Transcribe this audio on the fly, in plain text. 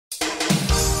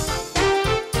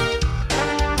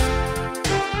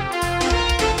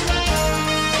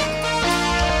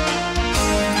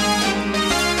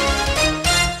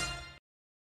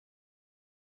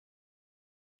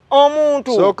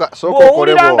omuntu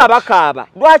bw'owuliranga bakaaba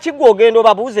lwaki gwe ogenda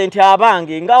obabuuze nti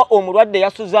abange nga omulwadde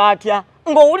yasuza atya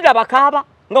ng'owulira bakaaba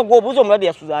nga gw'obuuza omulwadde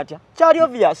yasuza atya kyali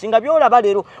obvious nga byolaba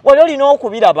leero wali olina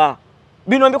okubiraba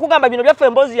bino mbikugamba bino byaffe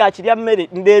emboozi yakirya mmere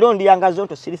leero ndiyanga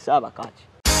Zonto siri Saabakaaki.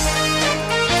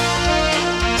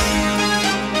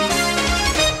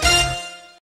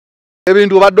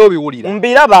 Ebintu obadde obiwulira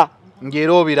mbiraba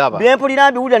ng'era obiraba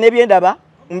byempulira mbiwulira n'ebyendaba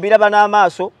mbiraba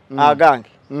n'amaaso agange.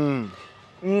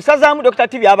 Nsazaamu Dr.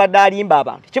 T byabadde alimba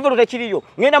abantu ekivulu tekiriyo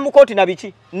ngenda mu kooti na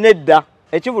biki nedda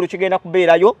ekivulu kigenda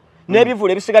kubeerayo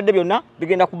n'ebivulu ebisigadde byonna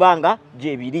bigenda kubanga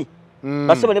gyebiri.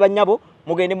 Basebo ne bannyabo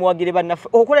mugende muwagire bannaffe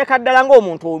okuleka ddala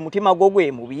ng'omuntu omutima gwo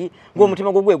gwe mubi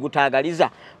ng'omutima gwo gwe gutaagaliza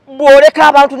bw'oleka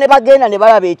abantu ne bagenda ne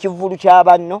balaba ekivulu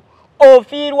ky'abanno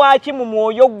ofiirwa ki mu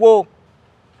mwoyo gwo.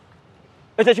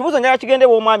 Ekyo kibuuzo njala kigende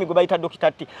w'omwami gwe bayita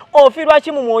Dr. T ofiirwa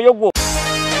ki mu mwoyo gwo.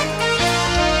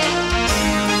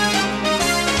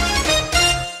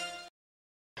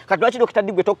 Kati lwaki Dr.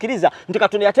 D gwe tokkiriza nti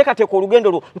Katonda yateekateeka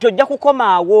olugendo lwo nti ojja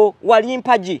kukomaawo wali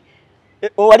mpaji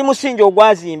wali musingi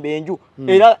ogwazimba enju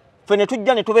era ffe ne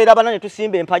tujja ne tubeera bana ne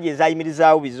tusimba empaji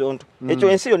ezayimirizaawo Bizonto.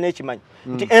 Ekyo ensi yonna ekimanyi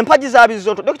nti empaji za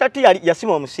Bizonto Dr. T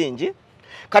yasima omusingi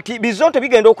kati Bizonto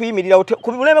bigenda okuyimirirawo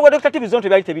ku bulembe bwa Dr. T Bizonto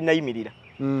byali tebinnayimirira.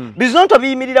 Bizonto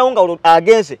biyimirirawo nga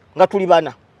agenze nga tuli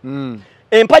bana.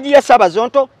 Empaji ya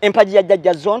Ssaabazonto empaji ya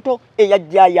Jjajja Zonto eya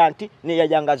Giant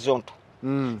n'eyajanga Zonto.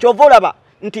 Kyova olaba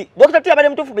nti Dr. T abale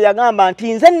mutuufu bwe yagamba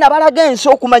nti nze nabalaga ensi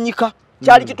okumanyika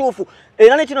kyali kituufu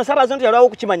era nekino Ssaabazonto yalwawo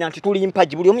okukimanya nti tuli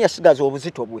mpaji buli omu yasigaza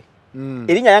obuzito bwe.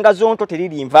 Erinnya yanga Zonto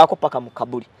teririnvaako paka mu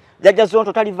kabuli. Jjajja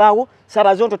Zonto talivaawo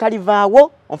Ssaabazonto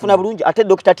talivaawo onfuna bulungi ate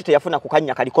Dr. T teyafuna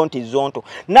kukanya kaliko nti Zonto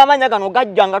n'amanya gano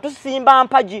gajja nga tusimba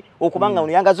mpaji okubanga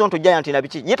ono yanga Zonto Giant na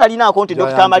biki ye talinaako nti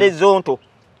Dr. Amale Zonto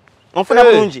onfuna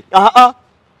bulungi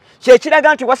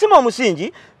kyekiraga nti wasima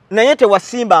omusingi naye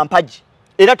tewasimba mpaji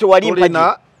era tewali mpaji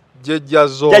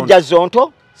Jjajja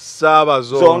Zonto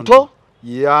Ssaabazonto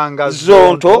yanga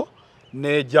Zonto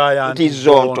ne Giant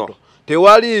Zonto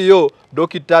tewaliyo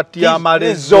Dr.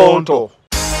 T-Amale Zonto.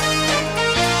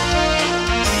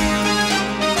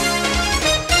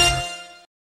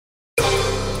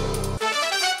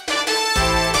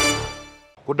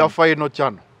 Kuda final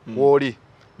channel woli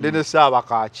lene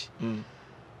Saabakaaki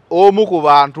omu ku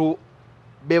bantu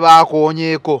be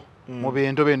bakonyeeko mu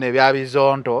bintu bino ebya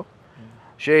Bizonto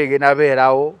shege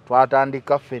nabeerawo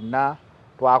twatandika ffenna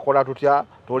twakola tutya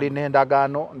tulina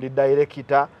endagaano ndi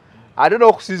director ate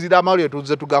n'okusinziira amawulire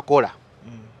tuzze tugakola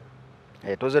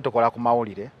tuzze tukola ku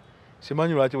mawulire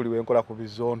simanyi lwaki buli wenkola ku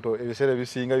Bizonto ebiseera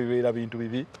bisinga bibeera bintu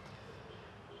bibi.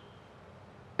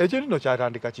 Ekintu kino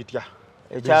kyatandika kitya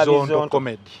Bizonto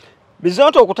comedy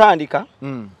Bizonto okutandika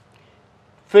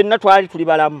ffenna twali tuli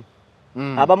balamu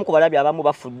abamu ku balabi abamu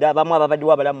bafudde abamu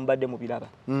ababaddewo abalamu mbadde mu biraba.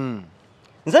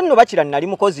 Nze nno bakira nali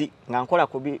mukozi nga nkola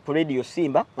ku radio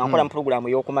Simba nga nkola mu programu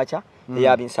y'okumakya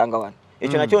eyabinsanga wano.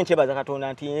 Ekyo nakyo nkyebaza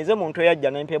Katonda nti nze muntu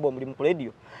eyajja n'empeebwa omulimu ku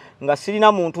radio nga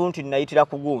sirina muntu nti nayitira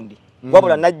ku gundi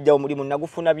wabula najja omulimu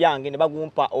nagufuna byange ne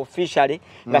bagumpa officially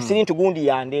nga siri nti gundi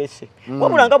yandeese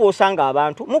wabula nga bw'osanga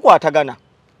abantu mukwatagana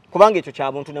kubanga ekyo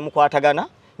kya buntu ne mukwatagana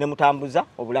ne mutambuza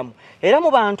obulamu era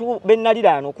mu bantu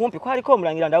bennaliraano kumpi kwaliko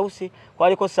omulangira Ndawusi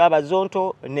kwaliko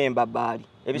Ssaabazonto n'Embabbaali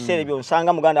ebiseera ebyo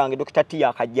nsanga muganda wange Dr. T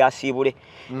akajja asiibule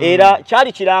era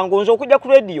kyali kirango nze okujja ku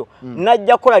radio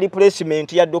najja kukola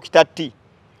replacement ya Dr. T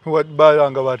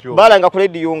balanga ku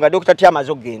radio nga Dr. T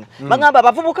amaze okugenda bagamba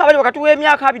abavubuka abali wakati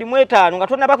w'emyaka 25 nga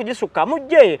tonna bakugisukka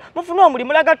mujje mufune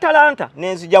omulimu laga talanta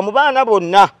nenzija mu baana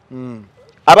bonna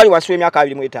abali wasi w'emyaka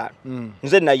 25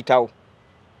 nze nayitawo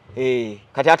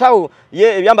kati atawo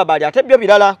ye Ebyama ate byo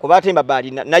birala kuba ate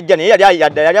Embabbaali najja naye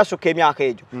yali asukka emyaka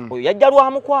egyo oyo yajja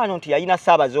lwa mukwano nti yalina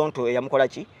Ssaabazonto eyamukola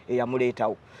ki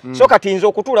eyamuleetawo so kati nze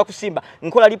okutuula ku Simba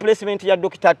nkola replacement ya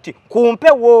Dr. T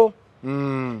kumpewo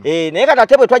naye kati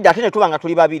ate bwe twajja ate ne tuba nga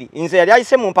tuli babiri nze yali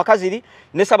ayise mu mpaka ziri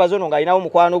ne Ssaabazonto ng'alinawo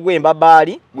mukwano gwe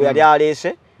Embabbaali gwe yali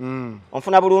aleese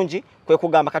onfuna bulungi kwe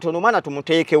kugamba kati ono omwana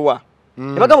tumuteekewa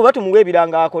ne bagamba oba tumuwe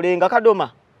ebiranga akolenga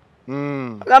kadoma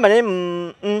agamba naye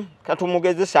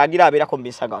katumugezesa agira abeerako mu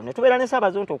binsanga wano ne tubeera ne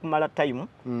Ssaabazonto okumala time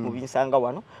mu binsanga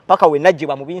wano paka we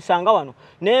najjibwa mu binsanga wano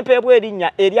n'empeebwa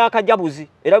erinnya eryakajabuzi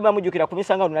era bwe bamujjukira ku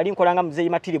binsanga wano nali nkolanga muzeeyi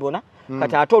Matiribona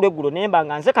kati ate olweggulo nemba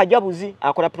nga nze kajabuzi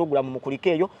akola programu mu kuliko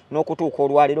eyo n'okutuuka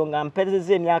olwaleero nga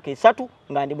mperezeza emyaka 3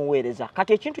 nga ndi muweereza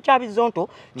kati ekintu kya Bizonto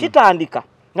kitandika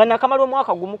nga nakamala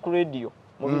omwaka gumu ku radio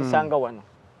mu binsanga wano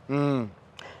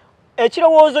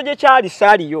ekirowoozo gye kyali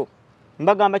saaliyo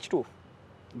mbagamba kituufu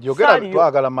njogera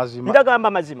twagala mazima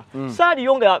ndagamba mazima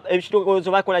saaliyo nga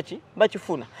ekirowoozo bakola ki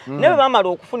bakifuna naye bamala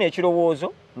okufuna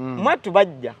ekirowoozo mwattu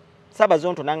bajja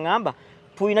Ssaabazonto n'angamba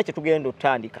tulina kye tugenda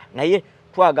otandika naye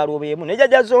twagala obeemu ne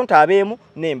jjajja Zonto abeemu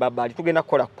n'embabali tugenda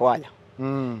kukola kwaya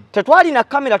tetwalina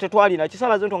kamera tetwalina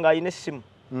Ssaabazonto ng'alina essimu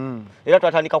era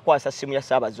twatandika kukwasa ssimu ya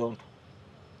Ssaabazonto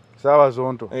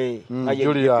Ssaabazonto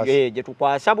Julius gye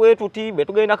tukwasa bwe tuti bwe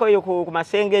tugendako eyo ku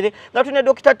Masengere nga tune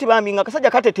Dr. Tibambi nga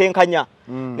kasajja katetenkanya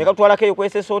ne katwalako eyo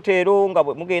kwesesa hotero nga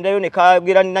bwe mugendayo ne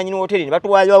kagera nanyini hoteri ne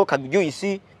batuwaayo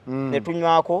kajuisi ne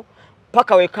tunywako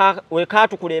paka weka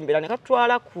tukulembera ne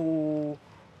katwala ku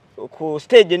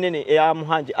stage nene ya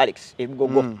Muhanji Alex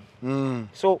ebigogo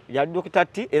so ya Dr.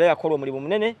 T era yakola omulimu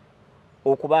munene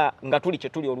okuba nga tuli kye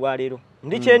tuli olwaleero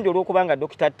ndi kyendi olw'okuba nga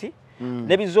Dr. T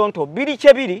ne Bizonto biri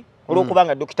kye biri olw'okuba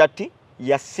nga Dr. T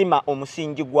yasima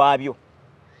omusingi gwabyo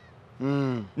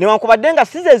newankubadde nga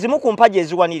size ezimu ku mpaji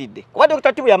eziwaniridde kuba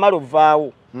Dr. T bwe yamala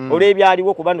ovaawo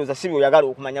olw'ebyaliwo kuba ndowooza si by'oyagala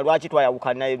okumanya lwaki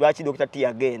twayawukana naye lwaki Dr. T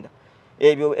yagenda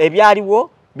ebyo ebyaliwo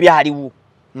byaliwo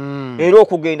era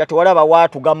okugenda tewalaba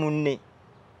waatuga munne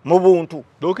mu buntu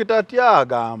Dr. T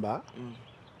agamba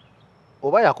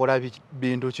oba yakola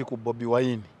bintu ki ku Bobi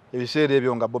Wine ebiseera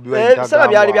ebyo nga Bobi Wine ebisala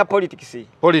byali bya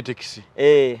politics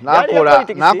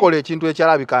nakola ekintu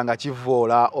ekyalabika nga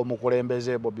kivoola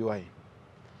omukulembeze Bobi Wine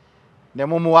ne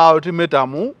mumuwa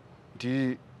ultimatum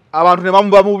nti abantu ne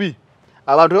bamuba mubi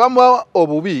abantu ne bamuba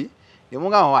obubi ne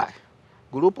mugamba wae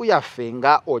gurupu yaffe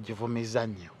nga ogivumiza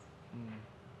nnyo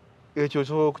ekyo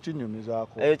so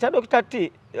kukinyumizaako kya Dr.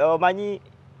 T omanyi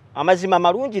amazima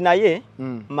malungi naye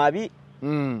mabi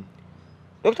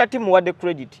Dr. T muwadde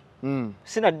credit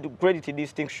sina credit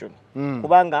distinction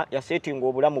kubanga yasetinga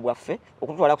obulamu bwaffe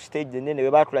okutwala ku stage ennene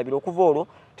we baatulabira okuva olwo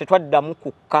tetwaddamu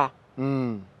kukka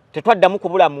tetwaddamu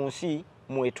kubula mu nsi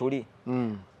mwetuli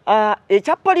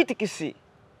ekya politics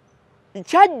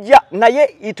kyajja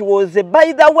naye it was a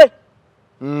by the way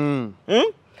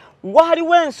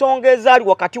waliwo ensonga ezaali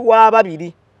wakati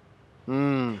w'ababiri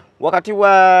wakati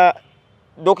wa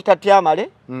Dr. T-Amale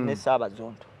ne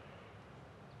Ssaabazonto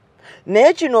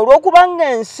naye kino olw'okubanga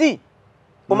ensi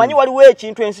omanyi waliwo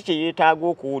ekintu ensi kye yeetaaga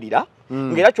okuwulira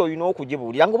ng'era ky'olina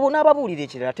okugibuulira nga boona ababuulira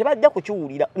ekirala tebajja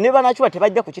kukiwulira ne banakiwa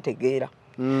tebajja kukitegeera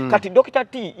kati Dr.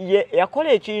 T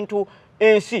yakola ekintu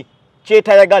ensi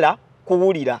kyetayagala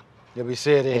kuwulira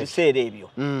ebiseera ebyo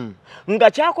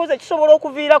nga kyakoze kisobola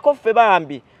okuviirako ffe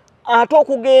bambi ate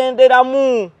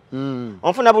okugenderamu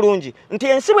onfuna bulungi nti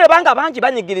ensi bw'ebanga bangi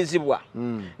banyigirizibwa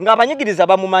ng'abanyigiriza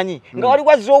bamumanyi nga wali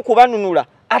wazze okubanunula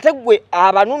ate gwe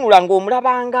abanunula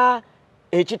ng'omulabanga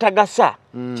ekitagasa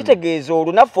kitegeeza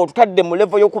olwo naffe otutadde mu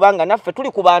levo y'okubanga naffe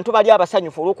tuli ku bantu bali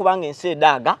abasanyufu olw'okubanga ensi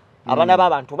edaaga abaana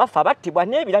b'abantu bafa battibwa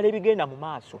n'ebirala ebigenda mu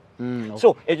maaso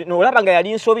so n'olaba nga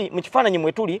yali nsobi mu kifaananyi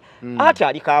mwe tuli ate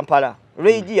ali Kampala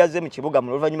Reigi yazze mu kibuga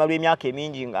mu luvannyuma lw'emyaka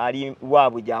emingi ng'ali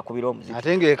waabwe gyakubira omuziki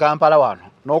ate ng'e Kampala wano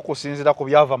n'okusinziira ku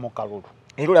byava mu kalulu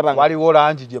waliwo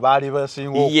langi gye baali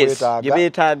basinga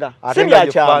okwetaaga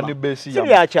sibyakyama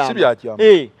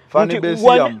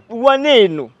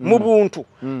waneeno mu buntu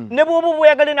ne bw'oba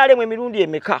bweyagale naalemu emirundi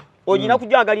emeka olina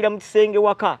kujagalira mu kisenge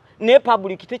waka ne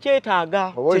public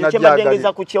tekyetaaga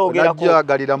kyemaddengeza kukyogerako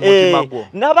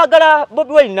n'abagala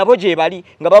Bobi Wine nabo gye bali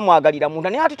nga bamwagalira munda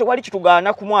naye ate tewali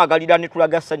kitugaana kumwagalira ne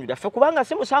tulaga ssanyu lyaffe kubanga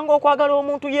si musango okwagala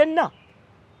omuntu yenna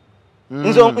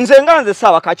nze nga nze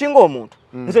saawa kaki ng'omuntu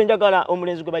nze njagala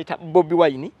omulenzi gwe bayita Bobi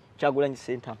Wine Kyagulanyi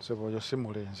Ssentamu si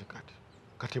mulenzi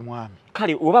kati mwami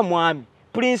kale oba mwami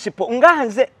principle nga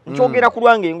nze nkyogera ku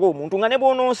lwange ng'omuntu nga ne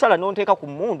bw'onoonsala n'onteeka ku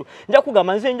mmundu nja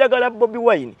kugamba nze njagala Bobi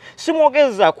Wine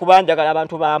simwogeza kuba njagala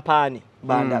abantu bampaani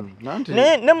bandabe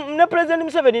ne President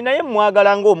Museveni naye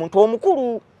mwagala ng'omuntu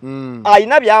omukulu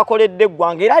alina byakoledde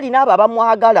eggwanga era alina abo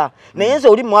abamwagala naye nze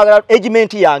oli mwagala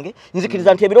egimenti yange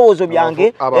nzikiriza nti ebirowoozo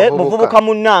byange muvubuka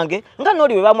munnange nga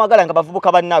n'oli bwe bamwagala nga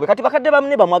bavubuka bannaabwe kati bakadde bamu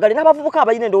ne bamwagale n'abavubuka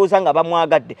abalina endowooza nga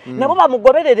bamwagadde nabo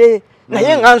bamugoberere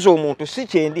naye nga nze omuntu si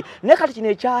kyendi naye kati kino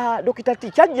ekya Dr. T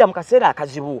kyajja mu kaseera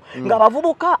akazibu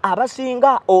ng'abavubuka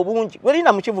abasinga obungi welina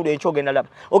mu kivulu ekyo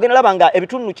ogenda laba nga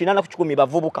ebitundu 80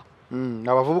 bavubuka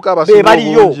abavubuka abasinga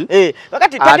obungi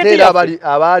ate era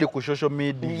abali ku social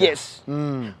media yes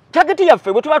tageti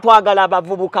yaffe bwe tuba twagala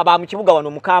abavubuka ba mu kibuga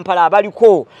wano mu Kampala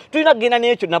abaliko tulina kugenda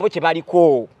n'ekyo nabo kye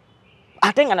baliko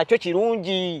ate nga nakyo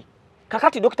kirungi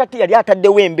kakati Dr. T yali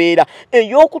ataddewo embeera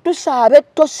ey'okutusaaba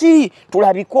ettosi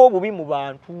tulabike obubi mu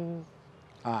bantu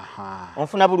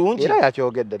onfuna bulungi era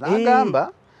yakyogedde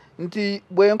n'agamba nti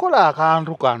bwe nkola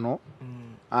akantu kano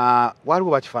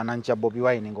waliwo bakifaananyi kya Bobi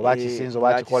Wine nga bakisinza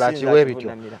bakikola kiwe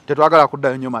bityo tetwagala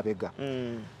kuddayo nnyo mabega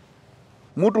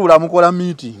mutuula mukola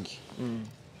meeting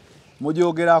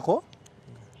mugyogerako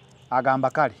agamba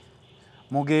kale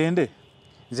mugende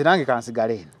nze nange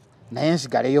kansigale eno naye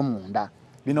nsigaleyo munda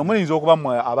bino muyinza okuba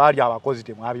mmwe abaali abakozi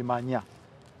temwabimanya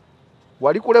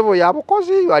wali ku level ya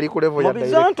bukozi wali ku level ya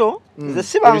Bizonto nze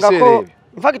sibangako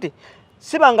in fact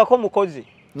sibangako mukozi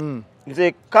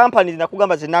nze company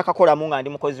zinakugamba zinakakola mu nga ndi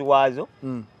mukozi wazo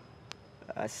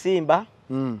Simba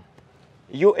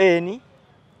UN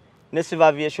ne Civil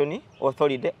Aviation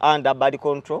Authority under bad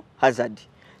control hazard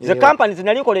the company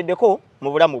zinalinkoleddeko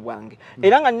mu bulamu bwange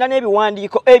era nga nina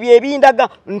n'ebiwandiiko ebyo ebindaga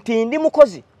nti ndi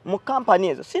mukozi mu company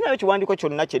ezo sinayo kiwandiiko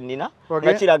kyonna kyennina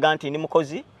nga kiraga nti ndi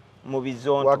mukozi mu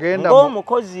Bizonto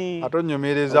ng'omukozi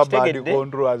atonyumireza bad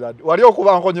control hazard wali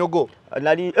okuba nkonyogo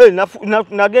nali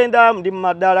nagenda ndi mu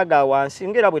madaala ga wansi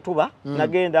ngera bwe tuba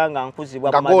nagenda nga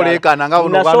nkuzibwa mu madaala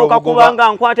nasooka kuba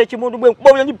nga nkwata ekimundu bwe nkuba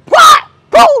obuyonyi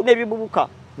n'ebibubuka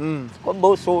ko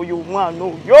boss oyo mwana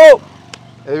oyo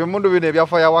ebimundu bino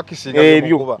ebyafaya wakisinga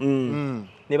byokuba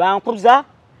ne bankuza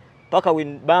paka we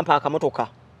bampa akamotoka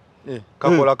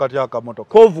kakola kati akamotoka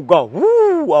kovuga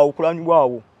awo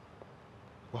kulanibwawo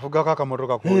wavuga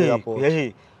akamotoka ku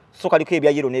airport so kaliko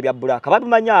ebya yero n'ebya black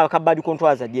babimanya akabadi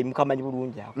controllers adi mukamanyi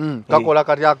bulungi ako kakola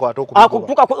kati ako atokutuka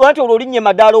akutuka wanti ololinye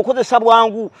madalo okozesa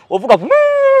bwangu ovuga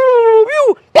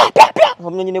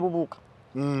omnyonyi ne bubuka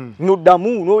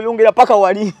nuddamu noyongera paka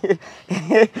wali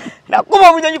nakuba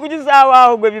obunyonyi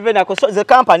kukizaawo gwe bive nako so the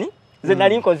company ze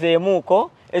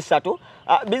nalinkozeemuuko esatu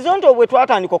Bizonto bwe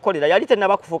twatandika okukolera yali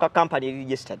tennaba kufuuka company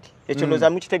registered ekyo ndoza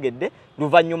mukitegedde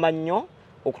luvannyuma nnyo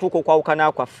okutuuka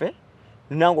okwawukana kwaffe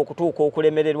nange okutuuka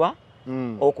okulemererwa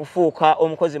okufuuka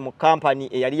omukozi mu company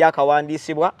eyali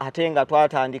yakawandiisibwa ate nga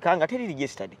twatandika nga teri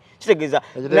registered kitegeeza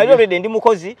nali obedde ndi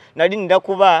mukozi nali nda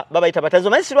kuba babayita batazo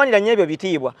manyi sirwanira nnyo ebyo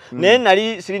bitiibwa naye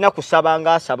nali sirina kusaba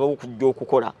nga asaba okujja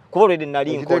okukola kuba olwedde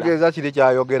nali nkola kitegeeza kiri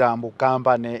kyayogera mbu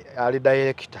company ali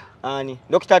director ani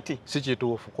Dr. T si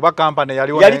kituufu kuba company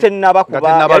yali tennaba ku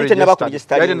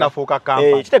registered yali nafuuka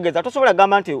company kitegeeza tosobola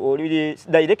gamba nti oli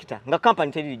director nga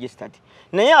company teri registered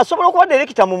naye asobola okuba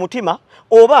director mu mutima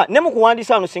oba ne mu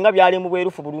kuwandiisa wano singa byali mu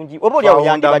bwerufu bulungi oba oli awo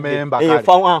yandibadde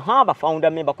ba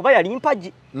founder member kuba yali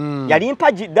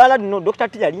mpaji ddala no Dr.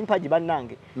 T yali mpaji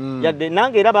bannange yadde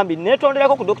nange era bambi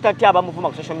netonderako ku Dr. T abamuvuma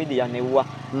ku social media newa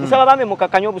nsaba bambi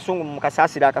mukakanya obusungu mu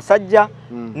kasaasira akasajja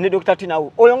ne Dr. T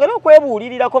nawe oyongera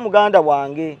okwebuulirirako muganda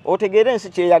wange otegeere ensi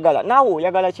kyeyagala naawe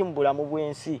oyagala kimbula mu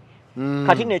bwensi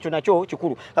kati nekyo nakyo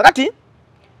kikulu kakati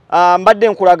mbadde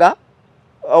nkulaga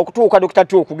okutuuka Dr.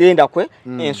 T okugenda kwe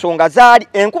ensonga zaali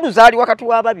enkulu zaali wakati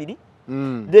wa babiri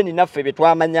then naffe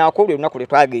betwamanyako lwe lunaku lwe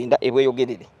twagenda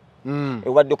ebweyogerere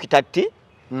ewa Dr. T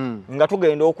nga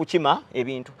tugenda okukima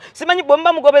ebintu simanyi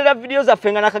bwemba mugoberera video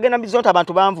zaffe nga nakagenda Bizonto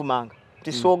abantu banvumanga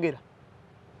tisoogera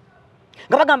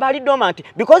nga bagamba ali dormant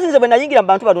because nze bwe nayingira mu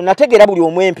bantu bano nategeera buli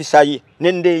omu empisa ye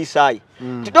n'endeeyisa ye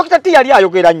Dr. T yali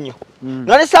ayogera nnyo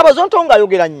nale Zonto nga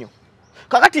ayogera nnyo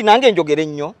kakati nange njogere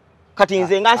nnyo kati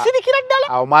nze nga nsirikira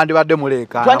ddala awo mwandibadde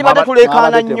muleekaana twandibadde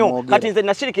tuleekaana nnyo kati nze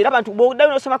nasirikira abantu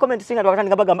bwoddayo nosoma comment singa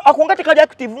twakatandika bagamba ako nga tekali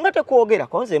active nga tekwogera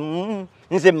ko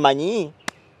nze mmanyi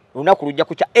lunaku lujja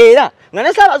kukya era nga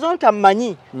ne Zonto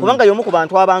ammanyi kubanga y'omu ku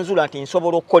bantu abanzula nti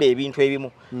nsobola okukola ebintu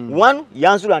ebimu one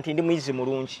yanzula nti ndi muyizi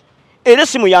mulungi era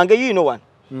simu yange yiino wano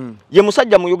ye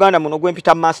musajja mu Uganda muno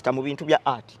gwempita master mu bintu bya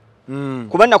art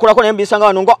kuba nakolako naye mbisanga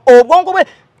wano nga obwongo bwe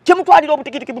kyemutwalira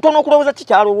obutikitiki butono okulowooza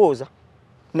kikyalowooza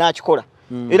nakikola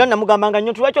era namugambanga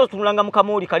nnyo tulwaki otunulanga mu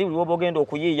kamooli kali buli woba ogenda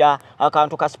okuyiiya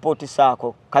akantu ka sport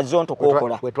saako kazonto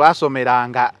kokola bwe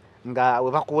twasomeranga nga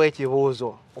we bakuwa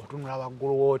ekibuuzo otunula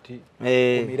waggulu wooti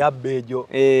emirabba egyo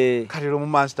kati lwe mu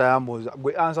master yambuuza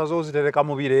gwe ansa zozitereka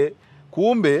mubire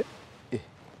kumbe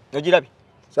ogirabye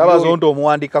Zonto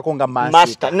omuwandikako nga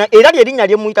master era lyerinnya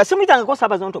lyemuyita simuyitangako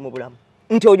Zonto mu bulamu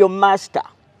nti oyo master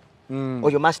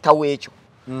oyo master w'ekyo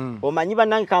omanyi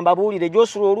bannange kambabuulire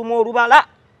gyosula olumu olubala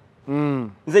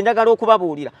nze njagala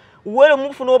okubabuulira wele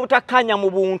mufuna obutakkanya mu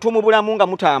buntu mu bulamu nga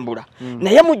mutambula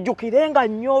naye mujjukirenga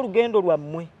nnyo olugendo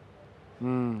lwammwe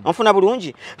nfuna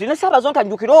bulungi tine Zonto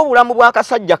ajjukira obulamu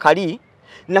bw'akasajja kali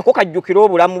nako kajjukira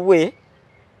obulamu bwe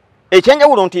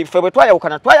ekyenjawulo nti ffe bwe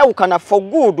twayawukana for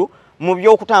good mu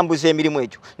byokutambuza emirimu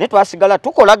egyo naye twasigala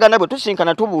tukolagana bwe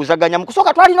tusinkana tubuuzaganya mu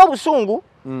kusooka twalina obusungu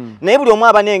naye buli omu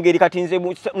aba n'engeri kati nze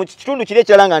mu kitundu kiri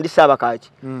ekirala nga ndi Ssaabakaaki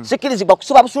sikkirizibwa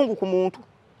kusiba busungu ku muntu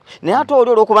naye ate oli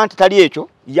olw'okuba nti tali ekyo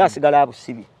ye asigala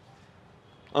abusibye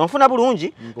onfuna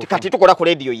bulungi kati tukola ku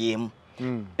leediyo y'emu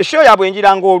eshow yabwe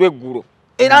enjiranga olw'eggulo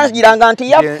era njiranga nti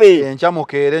yaffe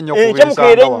enkyamukeere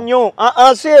nnyo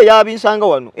si eyabinsanga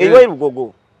wano eyo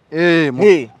erugogo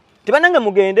tibannange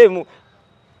mugende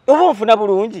oba onfuna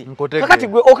bulungi kakati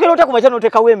gwe okera otya kumakya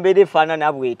n'oteekawo embeera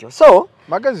efaanana bwetyo so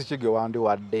magezi ki ge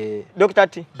wandiwadde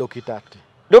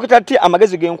Dr. T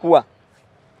amagezi genkuwa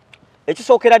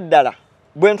ekisookera ddala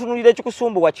bwe ntunulira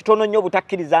ekikusumbuwa kitono nnyo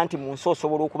obutakkiriza nti mu nsi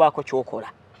osobola okubaako kyokola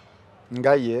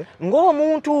ngaye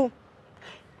ng'omuntu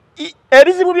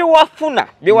ebizibu bye wafuna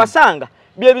bye wasanga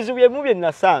bye bizibu bye bye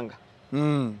nasanga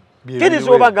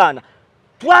kirizo bagana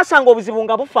twasanga obuzibu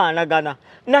nga bufaanagana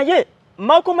naye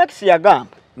Malcolm X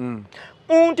yagamba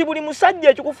nti buli musajja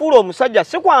ekikufuula omusajja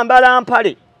si kwambala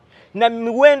mpale na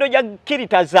miwendo gya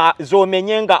kirita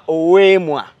zomenyenga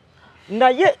owemwa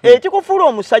naye ekikufuula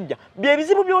omusajja bye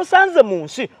bizibu by'osanze mu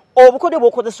nsi obukode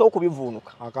bw'okozesa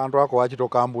okubivuunuka akantu ako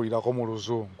wakitokambulirako mu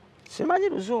luzungu simanyi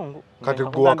luzungu kati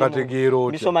gwe wakategeera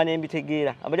otya bisoma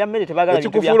n'embitegeera abalya mmere tebagala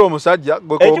ekikufuula omusajja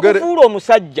ekikufuula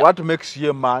omusajja what makes you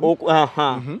a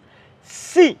man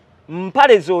si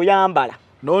mpale z'oyambala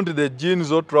not the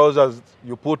jeans or trousers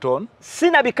you put on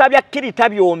sina bika bya kirita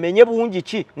by'omenye bungi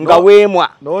ki nga weemwa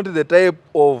not the type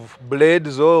of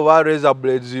blades or razor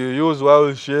blades you use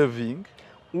while shaving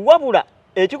wabula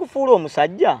ekikufuula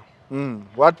omusajja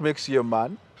what makes you a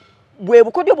man bwe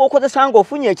bukodyo bw'okozesa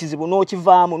ng'ofunye ekizibu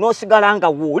n'okivaamu n'osigala nga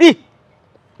wuuli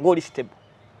ng'oli stable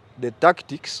the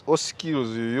tactics or skills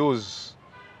you use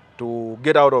to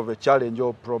get out of a challenge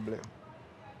or problem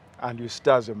and you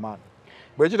stay as a man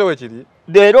bwekitawe kiri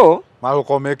leero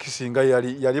Malcolm X nga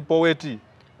yali poeti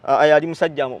yali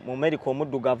musajja mu America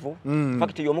omuddugavu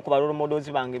fakiti y'omu ku balolo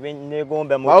models bange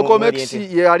negomba mu Malcolm X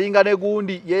yalinga ne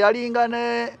gundi yalinga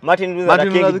ne Martin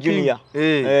Luther King Jr.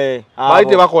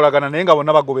 baite bakolagana naye nga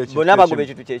bonna bagobe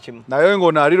ekintu kyekimu naye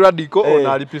ng'ono ali radical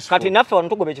ono ali peaceful kati naffe wano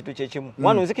tugoba ekintu kyekimu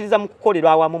wano nzikiriza mu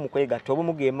kukolerwa awamu mu kwegatta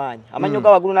obumu geemaanyi amannyo ga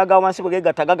waggulu n'aga wansi bwe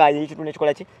geegatta gagaaya ekintu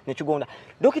nekikola ki nekigonda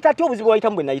dokita ate obuzibu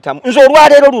wayitamu bwe nayitamu nze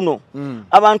olwaleero luno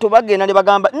abantu bagenda ne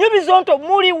bagamba nnyo Bizonto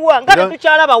muliwa nga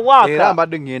tetukyalaba waaka era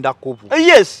mbadde ngenda kubu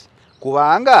yes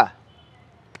kubanga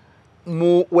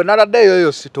mu wenaladayo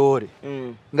yo story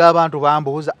ng'abantu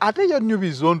bambuuza ate yo nnyo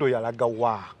Bizonto yalaga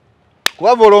wa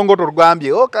kuba volongoto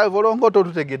rugambye volongoto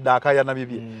tutegedde akayana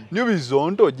bibye nnyo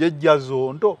Bizonto jejja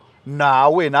Zonto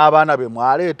naawe n'abaana be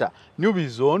mwaleeta nnyo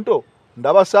Bizonto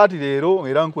ndaba saati leero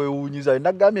era nkwewuunyiza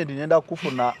ndagambye nti ngenda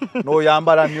kufuna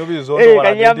n'oyambala nnyo Bizonto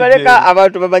kanyambaleka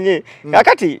abantu babanye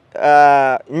kakati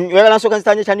webala nsooka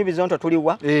nzitanye kya nnyo Bizonto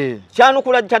tuliwa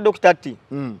kyanukula kya Dr. T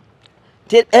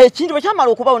ekintu bwe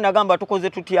kyamala okubawo nagamba tukoze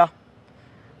tutya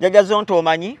jjajja Zonto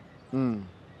omanyi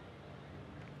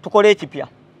tukole ekipya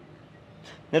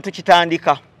ne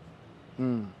tukitandika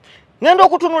ngenda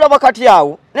okutunula wakati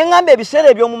awo ne ngamba ebiseera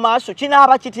eby'omu maaso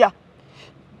kinaaba kitya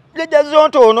jjajja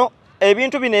Zonto ono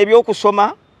ebintu bino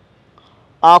ebyokusoma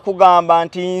akugamba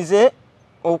nti nze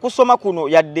okusoma kuno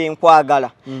yadde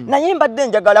nkwagala naye mbadde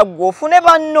njagala gwe ofune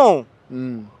banno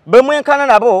bwe mwenkana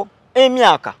nabo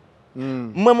emyaka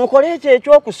mwe mukole ekyo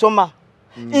ekyokusoma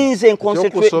nze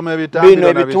bino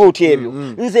ebituuti ebyo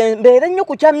nze mbeere nnyo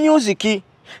ku kya music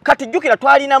kati jjukira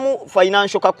twalinamu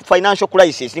financial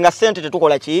crisis nga ssente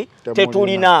tetukola ki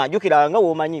tetulina jjukira nga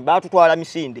womanyi baatutwala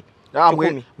misinde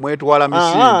mwetwala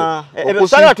misinde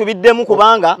sagala tubiddemu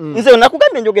kubanga nze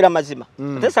nakugambye njogera mazima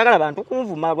ate sagala bantu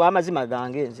kunvuma lw'amazima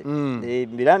gange nze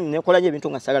mbira nekolayo ebintu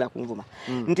nga sagala kunvuma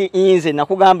nti nze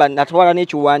nakugamba natwala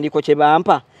n'ekiwandiiko kye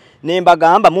bampa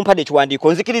nembagamba mumpadde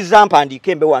ekiwandiiko nzikiriza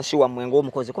mpandiike mbe wansi wammwe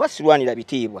ng'omukozi kuba sirwanira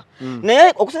bitiibwa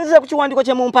naye okusinziira ku kiwandiiko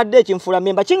kye mumpadde ekinfula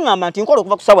memba kiŋŋamba nti nkola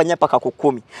okuva ku ssaawa 4 paka ku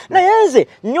 10 naye nze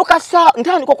nnyuka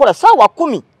ntandika okukola ssaawa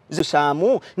 10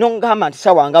 zisaamu nongamba nti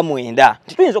ssaawa nga 9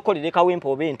 tituyinza okukolera ekawempa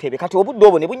oba entebe kati obudde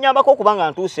obwo ne bunnyambako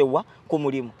okubanga ntuusewa ku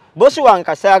mulimu bosi wange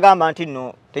kasa yagamba nti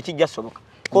nno tekijja soboka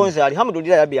konze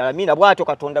alhamdulillah rabbi alamina bwatyo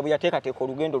katonda bwe yateekateeka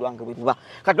olugendo lwange bwe luba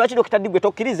kati lwaki Dr. Digwe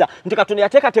tokkiriza nti katonda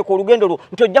yateekateeka olugendo lwo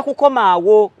nti ojja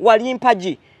kukomaawo wali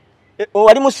mpagi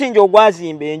wali musingi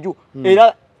ogwazimba enju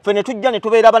era ffe ne tujja ne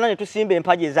tubeera bana ne tusimba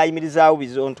empagi ezayimirizaawo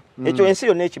Bizonto ekyo ensi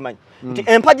yonna ekimanyi nti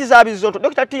empagi za Bizonto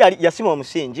Dr. T yasima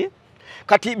omusingi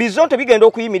kati Bizonto bigenda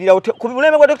okuyimirira ku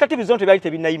bulembe bwa Dr. T Bizonto byali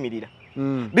tebinnayimirira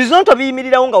Bizonto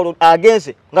biyimirirawo nga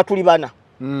agenze nga tuli bana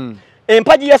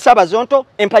empagi ya Saba Zonto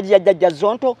empagi ya jjajja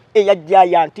Zonto eya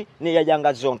Giant n'eya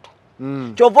Yanga Zonto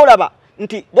kyova olaba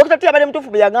nti Dr. T abadde mutuufu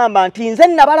bwe yagamba nti nze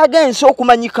nabalaga ensi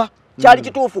okumanyika kyali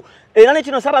kituufu era ne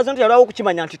kino Saba Zonto yalwawo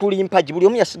okukimanya nti tuli mpagi buli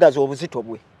omu yasigaza obuzito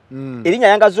bwe erinnya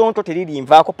Yanga Zonto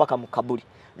teririnvaako paka mu kabuli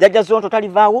jjajja Zonto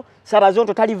talivaawo Saba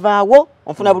Zonto talivaawo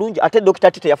onfuna bulungi ate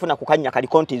Dr. T teyafuna kukanya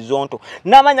kaliko nti Zonto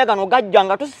n'amanya gano gajja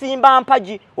nga tusimba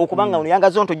mpagi okubanga ono Yanga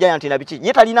Zonto Giant na biki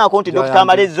ye talinaako nti Dr.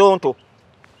 Amale Zonto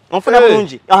onfuna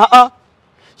bulungi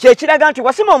kyekiraga nti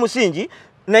wasima omusingi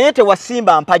naye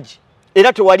tewasimba mpagi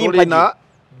era tewali mpagi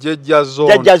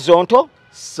jjajja Zonto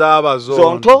Saba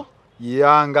Zonto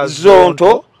Yanga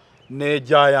Zonto ne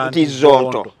Giant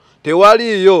Zonto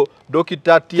tewaliyo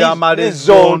Dr. T-Amale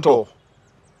Zonto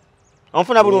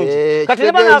onfuna bulungi kati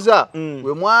nebana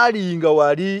we mwalinga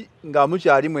wali nga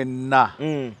mukyali mwenna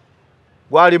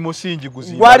gwali musingi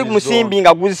guzimba gwali musimbi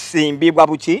nga gusimbibwa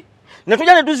buki ne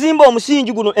tujja ne tuzimba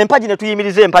omusingi guno empaji ne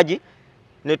tuyimiriza empaji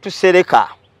ne tusereka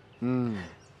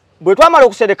bwe twamala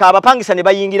okusereka abapangisa ne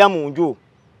bayingira mu nju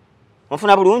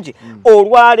onfuna bulungi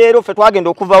olwaleero ffe twagenda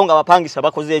okuvaawo nga abapangisa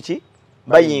bakoze eki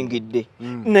bayingidde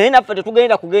naye naffe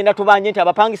tetugenda kugenda tubanje nti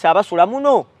abapangisa abasula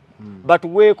muno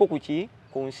batuweeko kuki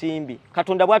ku nsimbi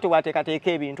katonda bwate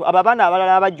bwateekateeka ebintu abo abaana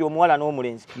abalala abajja omuwala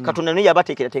n'omulenzi katonda naye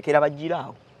yabateekerateekera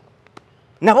bajjiraawo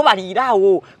nabo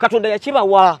baliiraawo katonda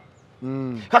yakibawa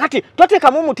kakati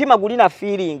toteekamu omutima guli na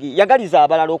feeling yagaliza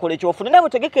abalala okola ekyofuna naye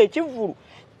otegeka ekivvulu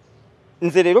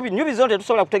nze leero New Bizonto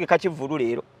tetusobola kutegeka kivvulu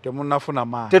leero temunnafuna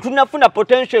maani tetunnafuna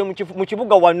potential mu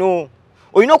kibuga wano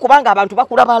olina okubanga abantu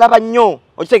bakulaba nnyo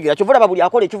okitegeera kyovulaba buli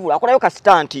akola ekivvulu akolayo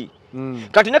kasitanti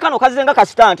kati ne kano kazenga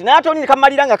kasitanti naye ate olini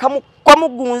kamalira nga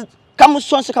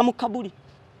kamusonse kamukabuli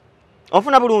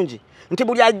onfuna bulungi nti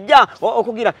buli ajja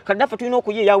okugira kati naffe tulina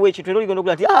okuyeeyawo ekintu era oligenda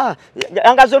okugula nti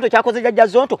yanga Zonto kyakoze jjajja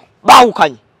Zonto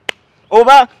baawukanye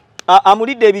oba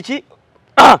amulidde ebiki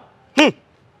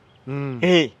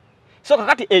so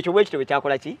kakati ekyo bwekityo bwe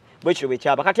kyakola ki bwekityo bwe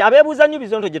kyaba kati abeebuuza New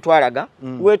Bizonto gye twalaga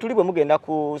weetuli bwe mugenda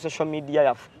ku social media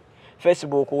yaffe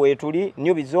Facebook weetuli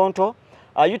New Bizonto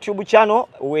YouTube channel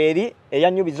weeri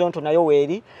eya New Bizonto nayo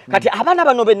weeri kati abaana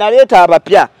bano be naleeta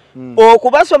abapya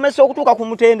okubasomesa okutuuka ku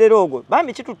mutendero ogwo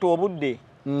bambi kitutte obudde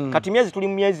kati myezi tuli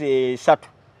mu myezi 3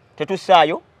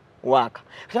 tetussaayo waka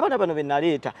kati abaana bano be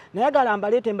naleeta nayagala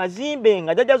mbaleete mbazimbe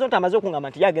nga jjajja Zonto amaze okungamba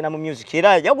nti yagenda mu music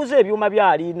era yaguze ebyuma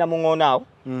byali namuŋoonaawo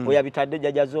oyabitadde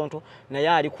jjajja Zonto naye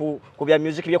ali ku bya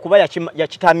music bye kuba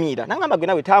yakitamiira nangamba gwe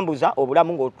nawe tambuza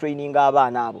obulamu ng'otraininga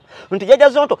abaana abo nti jjajja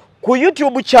Zonto ku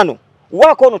YouTube channel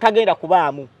wako ono tagenda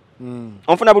kubaamu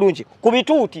onfuna bulungi ku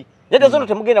bituuti jjajja Zonto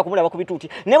temugenda kumulaba ku bituuti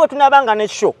naye tunabanga ne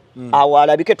show awo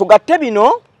alabike tugatte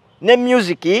bino ne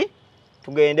music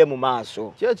tugende mu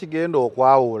maaso kigenda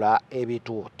okwawula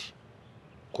ebituuti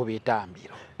ku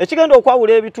bitambiro ekigenda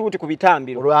okwawula ebituuti ku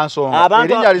bitambiro olwansonga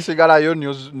erinnya lisigalayo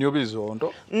New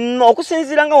Bizonto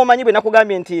okusinziira nga omanyi bwe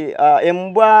nakugambye nti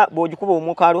embwa bw'ogikuba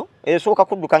omukalo esooka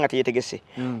kudduka nga teyetegese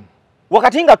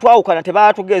wakati nga twawukana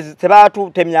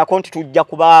tebaatutemyako nti tujja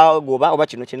kubagoba oba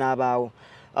kino kinaabaawo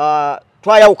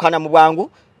twayawukana mu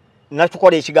bwangu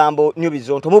natukola ekigambo New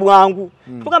Bizonto mu bwangu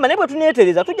tugamba naye bwe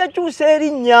tuneetereza tujja kyusa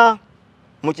erinnya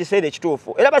mu kiseera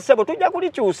ekituufu era bassebo tujja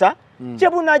kulikyusa kye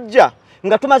bunajja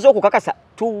nga tumaze okukakasa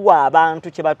tuwa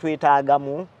abantu kye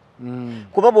batwetaagamu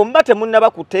kuba bw'omuba temunnaba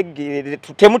kutegeere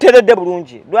temuteredde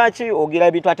bulungi lwaki ogira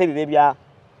ebintu ate bibe bya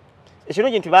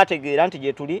ekirungi nti baategeera nti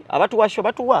gye tuli abatuwa sho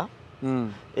batuwa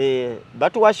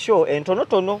batuwa sho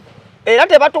entonotono era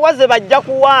tebatuwaze bajja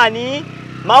kuwaani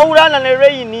Maulana ne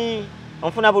Raini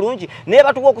onfuna bulungi naye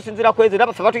batuwa okusinzira kwezera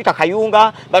baffe batuyita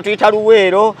Kayunga batuyita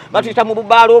Luweero batuyita mu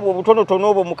bubaalo obwo butonotono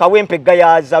obwo mu kawempe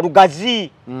gayaza Lugazi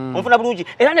onfuna bulungi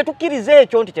era ne tukkiriza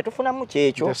ekyo nti kyetufunamu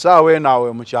kyekyo esaawa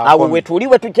enaawe mukyakome awo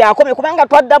wetuliwe tukyakome kubanga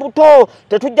twadda buto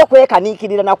tetujja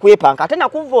kwekaniikirira na kwepanka ate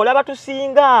nakuva olaba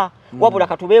tusinga wabula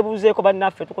katubeebuuzeeko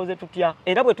bannaffe tukoze tutya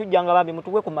era bwe tujjanga bambi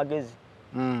mutuwe ku magezi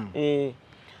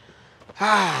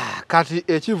kati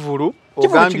ekivulu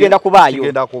kigenda kubaayo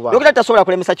yogera tasobola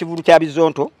kulemesa kivulu kya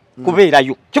Bizonto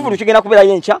kubeerayo kivulu kigenda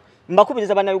kubeerayo enkya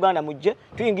mbakubiriza bannayuganda mujje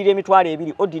tuyingirira emitwalo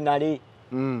 2 ordinary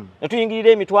ne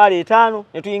tuyingirira emitwalo 5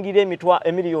 ne tuyingirira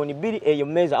emiliyoni 2 eyo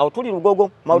mmeza awo tuli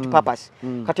lugogo multi purpose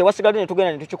kati wasigadde ne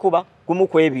tugenda ne tukikuba gumu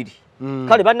ku 2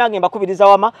 kale bannange mbakubiriza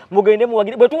wama mugende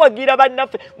muwagira bwe tuwagira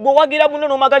bannaffe bwe wagira muno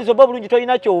n'omagalizo bo bulungi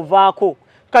tolina kyovaako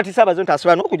kati saba Zonto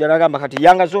asobola n'okujja n'agamba kati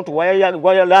yanga Zonto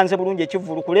wayalanze bulungi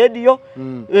ekivulu ku leediyo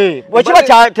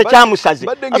bwekiba tekyamusaze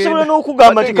asobola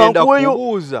n'okugamba nti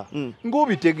kankuweyo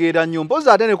ng'obitegeera nnyo mpozi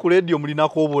ate ne ku leediyo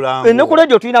mulinako obulango ne ku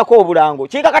leediyo tulinako obulango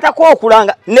kinkakatako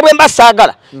okulanga ne bwe mba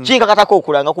saagala kinkakatako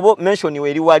okulanga kuba mention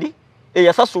eri wali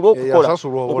eyasasula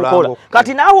okukola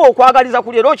kati naawe okwagaliza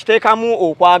kuli era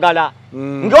okiteekamu okwagala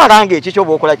ng'olanga ekikyo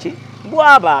bw'okola ki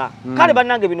bwaba kale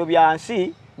bannange bino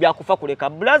byansi byakufa kuleka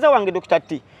blaza wange Dr.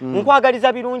 T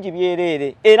nkwagaliza birungi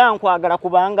byereere era nkwagala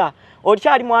kubanga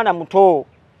okyali mwana muto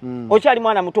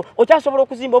okyasobola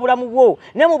okuzimba obulamu bwo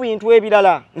ne mu bintu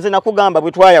ebirala nze nakugamba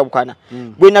bwe twayawukana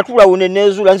bwe natula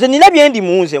uneneezula nze nina byendi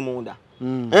muunze munda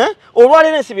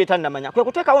olwaleero ensi byetannamanya kwe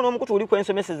kuteekawo n'omukutu uli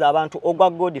kwensomeseza abantu ogwa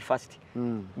God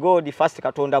first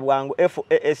katonda bwangu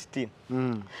FAST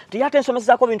tiyate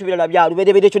ensomesezako bintu birala bya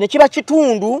luberebere ekyo ne kiba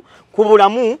kitundu ku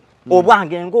bulamu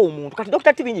obwange ng'omuntu kati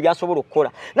Dr. T bingi byasobola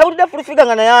okukola nawulidde fulifiga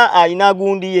nga naye alina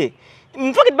agundiye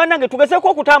Mfakit banange tugezeeko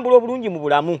okutambula obulungi mu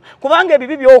bulamu kubanga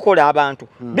ebibi byokola abantu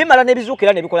bimala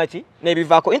nebizuukira nebikola ki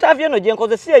nebivaako. Interview eno gye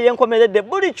nkoze si eyenkomeredde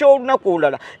buli ky'olunaku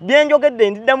olulala byenjogedde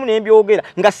ndiddamu nembyogera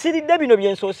nga siridde bino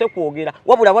byensoose kwogera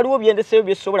wabula waliwo byendeseyo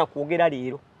byesobola kwogera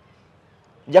leero.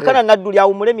 Jakana Naddu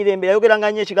lyawumule mirembe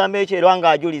yayogeranga nnyo ekigambo ekyo nga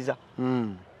ajuliza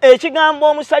ekigambo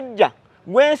omusajja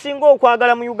gwensinga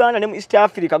okwagala mu Uganda ne mu East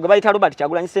Africa gwe bayita Robert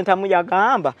Kyagulanyi Ssentamu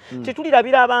yagamba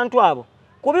titulirabira abantu abo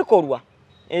kubikolwa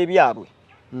ebyabwe.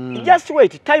 Just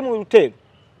wait, time will tell.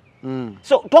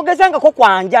 So togezangako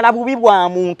kwanjala bubi bwa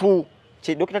muntu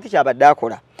ki Dr. Kyabadde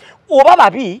akola oba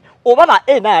babi oba ba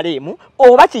NRM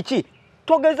oba kiki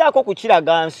togezaako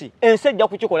kukiraga nsi ensi ejja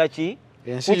kukikola ki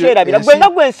kukyerabira gwenga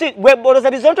gwensi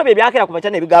gweboloza Bizonto bye byakera ku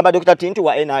machane ebigamba Dr. Tinti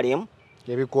wa NRM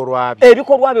ebikolwa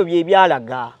byo bye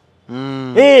byalaga.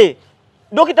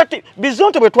 Dr.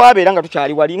 Bizonto bwe twabeera nga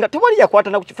tukyali wali nga tewali yakwata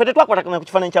na kufete twakwata na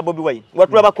kukifaananyi kya Bobi Wine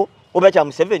watulabako oba kya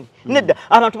Museveni nedda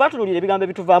abantu batunulira ebigambo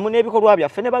ebituvaamu n'ebikolwa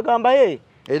byaffe ne bagamba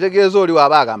etegeeza oli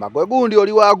waba agamba gwe gundi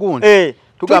oli wa gundi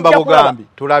tugamba bugambi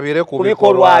tulabire ku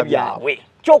bikolwa byabwe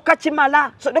kyokka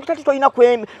kimala. So Dr. Tito ina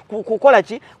kukola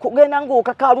ki kugenda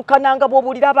ng'okakalukananga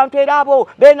bw'obuulira abantu era abo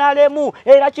beenalemu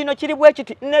era kino kiri bwe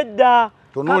kiti nedda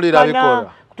tunulira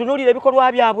bikolwa tunulira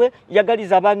ebikolwa byabwe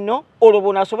yagaliza banno olwo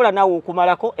bonasobola nawe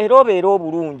okumalako era obeera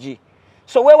obulungi.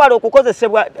 So weewala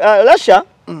okukozesebwa Russia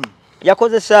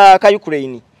yakozesa ka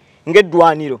Ukraine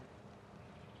ng'eddwaniro.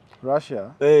 Russia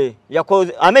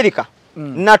yakoze America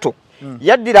NATO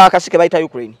yaddira akasike bayita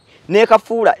Ukraine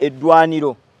nekafuula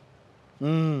eddwaniro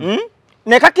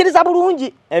nekakkiriza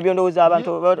bulungi ebyo ndowooza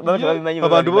abantu babimanyi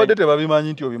abantu bodde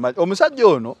tebabimanyi nti obimanyi omusajja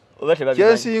ono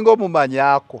kyensinga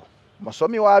omumanyako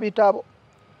musomi wa bitabo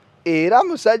era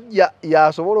musajja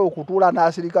yasobola okutuula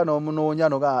n'asirika n'omunoonya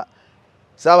noga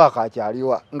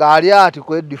Saabakakyaliwa ng'ali ati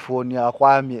ku headphone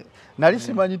akwamye nali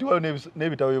simanyi nti waliwo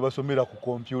n'ebitabo bye basomera ku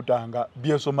kompyuta nga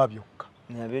byesoma byokka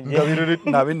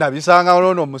nabisanga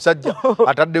ono omusajja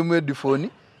atadde mu headphone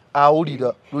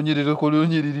awulira lunyiriri ku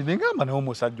lunyiriri ngamba naye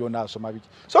omusajja ono asoma biki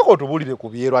sooka otubulire ku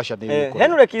bye Russia n'ebikola.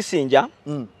 Henry Kissinger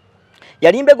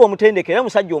yali mbega omutendeke era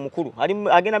musajja omukulu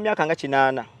agenda myaka nga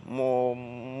 8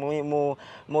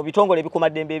 mu bitongole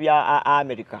ebikumaddembe bya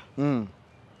America.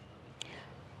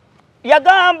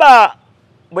 Yagamba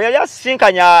bwe yali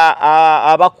asisinkanya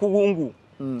abakungu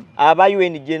aba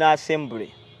UN General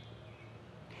Assembly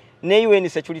ne UN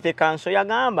Security Council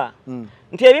yagamba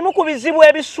nti ebimu ku bizibu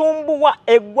ebisumbuwa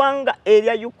eggwanga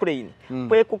erya Ukraine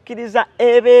kwe kukkiriza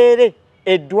ebeere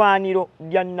eddwaniro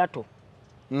lya NATO.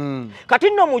 Kati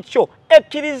nno mu kyo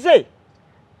ekkirize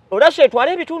Russia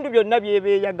etwala ebitundu byonna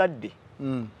byebeeyagadde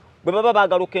bwe baba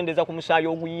baagala okukendeza ku musaayi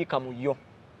oguyiika mu yo.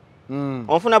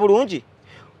 Onfuna bulungi.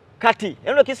 Kati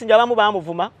eno Kissinger abamu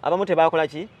baamuvuma abamu tebakola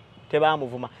ki